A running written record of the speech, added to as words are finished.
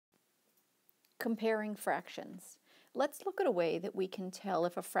Comparing fractions. Let's look at a way that we can tell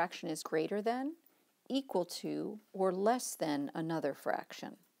if a fraction is greater than, equal to, or less than another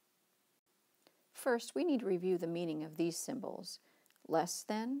fraction. First, we need to review the meaning of these symbols: less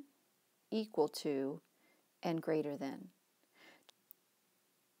than, equal to, and greater than.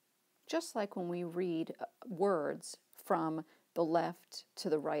 Just like when we read words from the left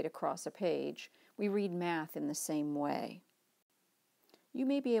to the right across a page, we read math in the same way. You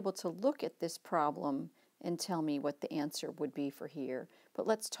may be able to look at this problem and tell me what the answer would be for here, but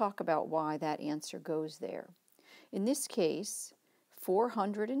let's talk about why that answer goes there. In this case,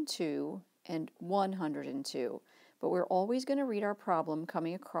 402 and 102, but we're always going to read our problem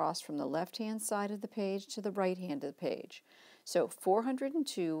coming across from the left-hand side of the page to the right hand of the page. So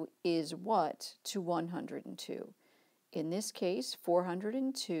 402 is what to 102? In this case,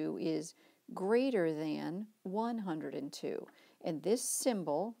 402 is greater than 102, and this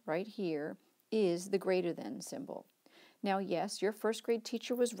symbol right here is the greater than symbol. Now, yes, your first grade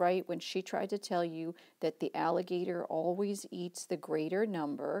teacher was right when she tried to tell you that the alligator always eats the greater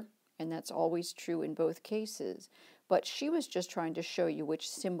number, and that's always true in both cases. But she was just trying to show you which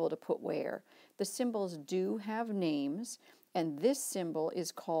symbol to put where. The symbols do have names, and this symbol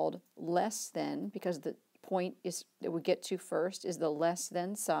is called less than because the point is that we get to first is the less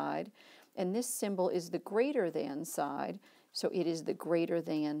than side, and this symbol is the greater than side, so it is the greater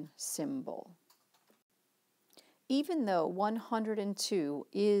than symbol. Even though 102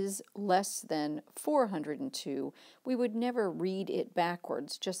 is less than 402, we would never read it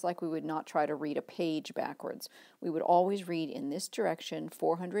backwards, just like we would not try to read a page backwards. We would always read in this direction: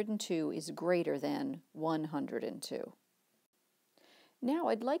 402 is greater than 102. Now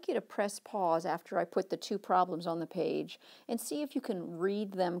I'd like you to press pause after I put the two problems on the page and see if you can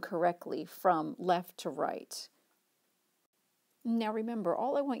read them correctly from left to right. Now remember,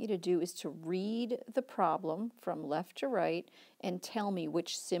 all I want you to do is to read the problem from left to right and tell me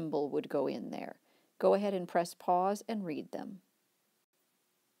which symbol would go in there. Go ahead and press pause and read them.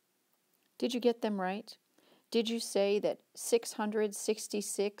 Did you get them right? Did you say that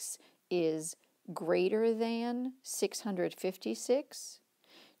 666 is greater than 656?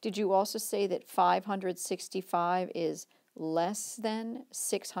 Did you also say that 565 is less than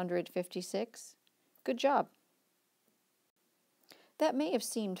 656? Good job. That may have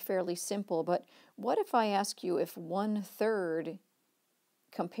seemed fairly simple, but what if I ask you if 1/3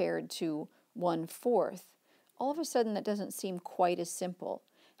 compared to 1/4? All of a sudden that doesn't seem quite as simple.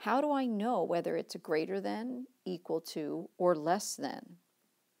 How do I know whether it's greater than, equal to, or less than?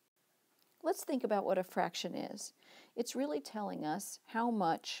 Let's think about what a fraction is. It's really telling us how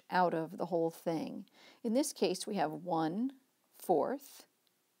much out of the whole thing. In this case, we have 1/4.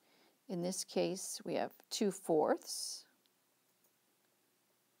 In this case, we have 2/4.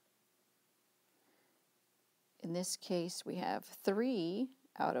 In this case, we have 3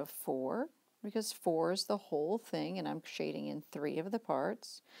 out of 4, because 4 is the whole thing, and I'm shading in 3 of the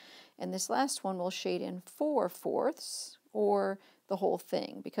parts. And this last one will shade in 4/4, or the whole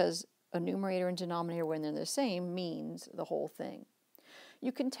thing, because a numerator and denominator, when they're the same, means the whole thing.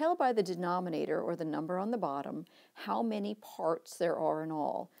 You can tell by the denominator, or the number on the bottom, how many parts there are in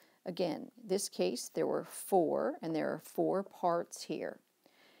all. Again, this case, there were 4, and there are 4 parts here.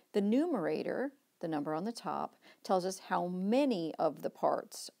 The numerator, the number on the top, tells us how many of the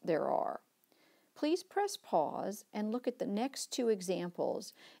parts there are. Please press pause and look at the next two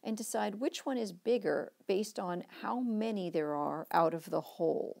examples and decide which one is bigger based on how many there are out of the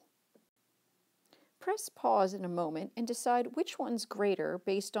whole. Press pause in a moment and decide which one's greater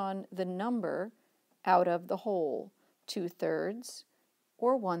based on the number out of the whole: 2/3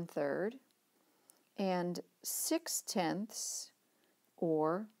 or 1/3, and 6/10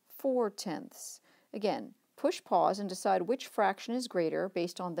 or 4/10. Again, push pause and decide which fraction is greater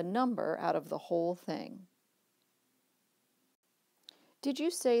based on the number out of the whole thing. Did you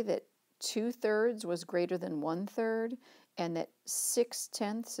say that 2/3 was greater than 1/3 and that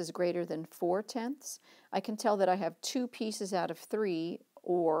 6/10 is greater than 4/10? I can tell that I have 2 pieces out of 3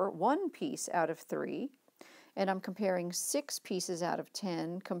 or 1 piece out of 3, and I'm comparing 6 pieces out of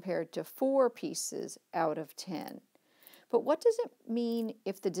 10 compared to 4 pieces out of 10. But what does it mean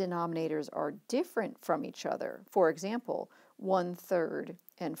if the denominators are different from each other? For example, 1/3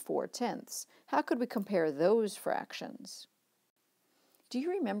 and 4/10. How could we compare those fractions? Do you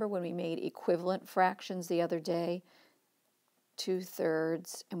remember when we made equivalent fractions the other day?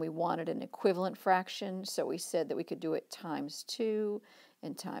 2/3, and we wanted an equivalent fraction, so we said that we could do it times 2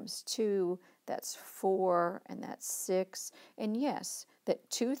 and times 2. That's 4 and that's 6. And yes, that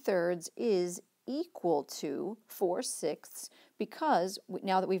 2/3 is equal to 4/6 because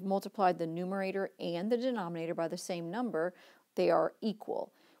now that we've multiplied the numerator and the denominator by the same number, they are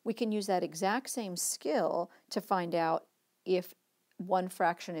equal. We can use that exact same skill to find out if one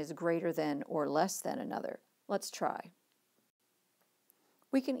fraction is greater than or less than another. Let's try.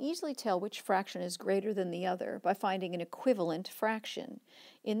 We can easily tell which fraction is greater than the other by finding an equivalent fraction.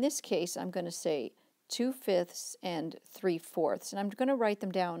 In this case, I'm going to say 2/5 and 3/4, and I'm going to write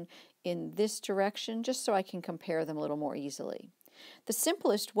them down in this direction just so I can compare them a little more easily. The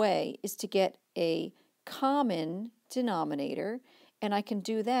simplest way is to get a common denominator, and I can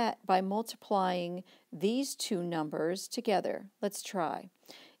do that by multiplying these two numbers together. Let's try.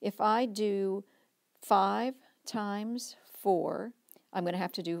 If I do 5 times 4, I'm going to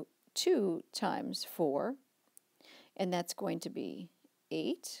have to do 2 times 4, and that's going to be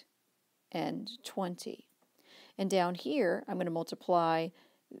 8 and 20. And down here, I'm going to multiply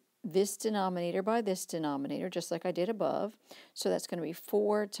this denominator by this denominator, just like I did above. So that's going to be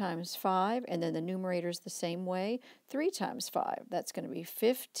 4 times 5, and then the numerator is the same way, 3 times 5. That's going to be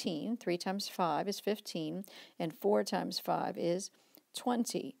 15. 3 times 5 is 15, and 4 times 5 is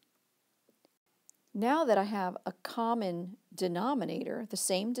 20. Now that I have a common denominator, the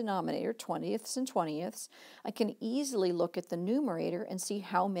same denominator, 20ths and 20ths, I can easily look at the numerator and see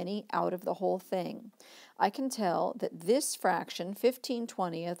how many out of the whole thing. I can tell that this fraction, 15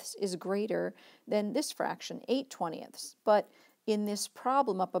 20ths, is greater than this fraction, 8 20ths. But in this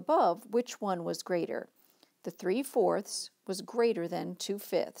problem up above, which one was greater? The 3/4 was greater than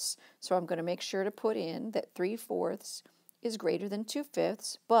 2/5. So I'm going to make sure to put in that 3/4 is greater than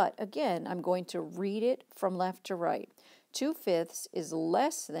 2/5, but again, I'm going to read it from left to right. 2/5 is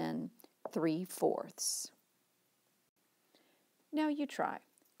less than 3/4. Now you try.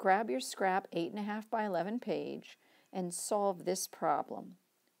 Grab your scrap 8.5 by 11 page and solve this problem.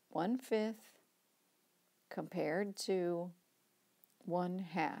 1/5 compared to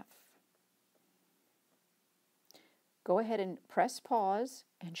 1/2. Go ahead and press pause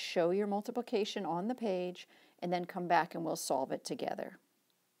and show your multiplication on the page, and then come back and we'll solve it together.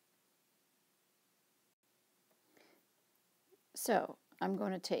 So I'm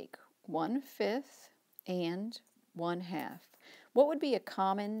going to take 1/5 and 1/2. What would be a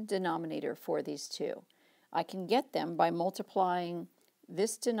common denominator for these two? I can get them by multiplying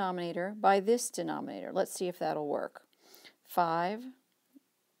this denominator by this denominator. Let's see if that'll work. 5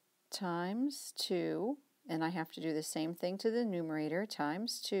 times 2, and I have to do the same thing to the numerator,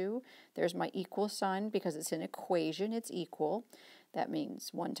 times 2. There's my equal sign because it's an equation, it's equal. That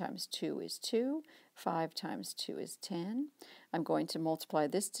means 1 times 2 is 2, 5 times 2 is 10. I'm going to multiply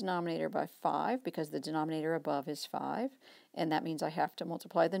this denominator by 5 because the denominator above is 5, and that means I have to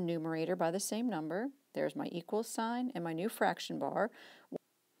multiply the numerator by the same number. There's my equal sign and my new fraction bar.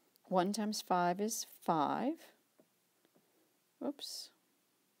 1 times 5 is 5. Oops.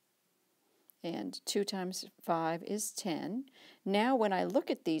 And 2 times 5 is 10. Now when I look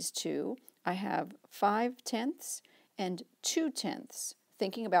at these two, I have 5/10 and 2/10.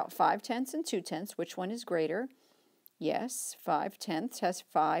 Thinking about 5/10 and 2/10, which one is greater? Yes, 5/10 has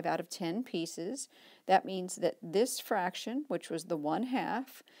 5 out of 10 pieces. That means that this fraction, which was the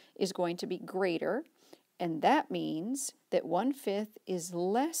 1/2, is going to be greater, and that means that 1/5 is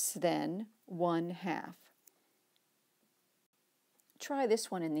less than 1/2. Try this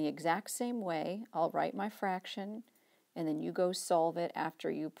one in the exact same way. I'll write my fraction, and then you go solve it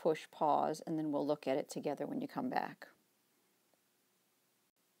after you push pause, and then we'll look at it together when you come back.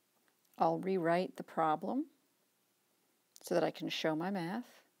 I'll rewrite the problem so that I can show my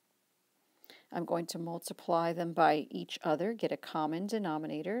math. I'm going to multiply them by each other, get a common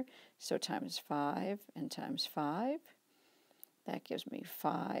denominator, so times 5 and times 5. That gives me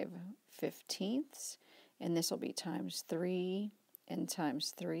 5/15, and this will be times 3 and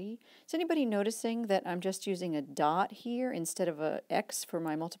times 3. Is anybody noticing that I'm just using a dot here instead of a X for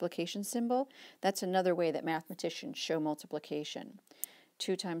my multiplication symbol? That's another way that mathematicians show multiplication.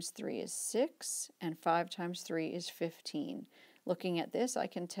 2 times 3 is 6, and 5 times 3 is 15. Looking at this, I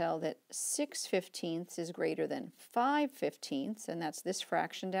can tell that 6/15 is greater than 5/15, and that's this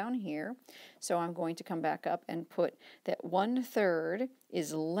fraction down here. So I'm going to come back up and put that 1/3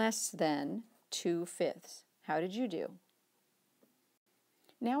 is less than 2/5. How did you do?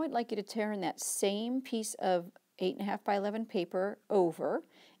 Now I'd like you to turn that same piece of 8.5 by 11 paper over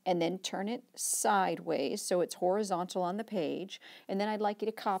and then turn it sideways so it's horizontal on the page. And then I'd like you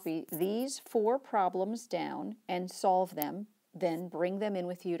to copy these 4 problems down and solve them, then bring them in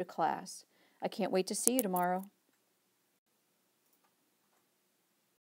with you to class. I can't wait to see you tomorrow.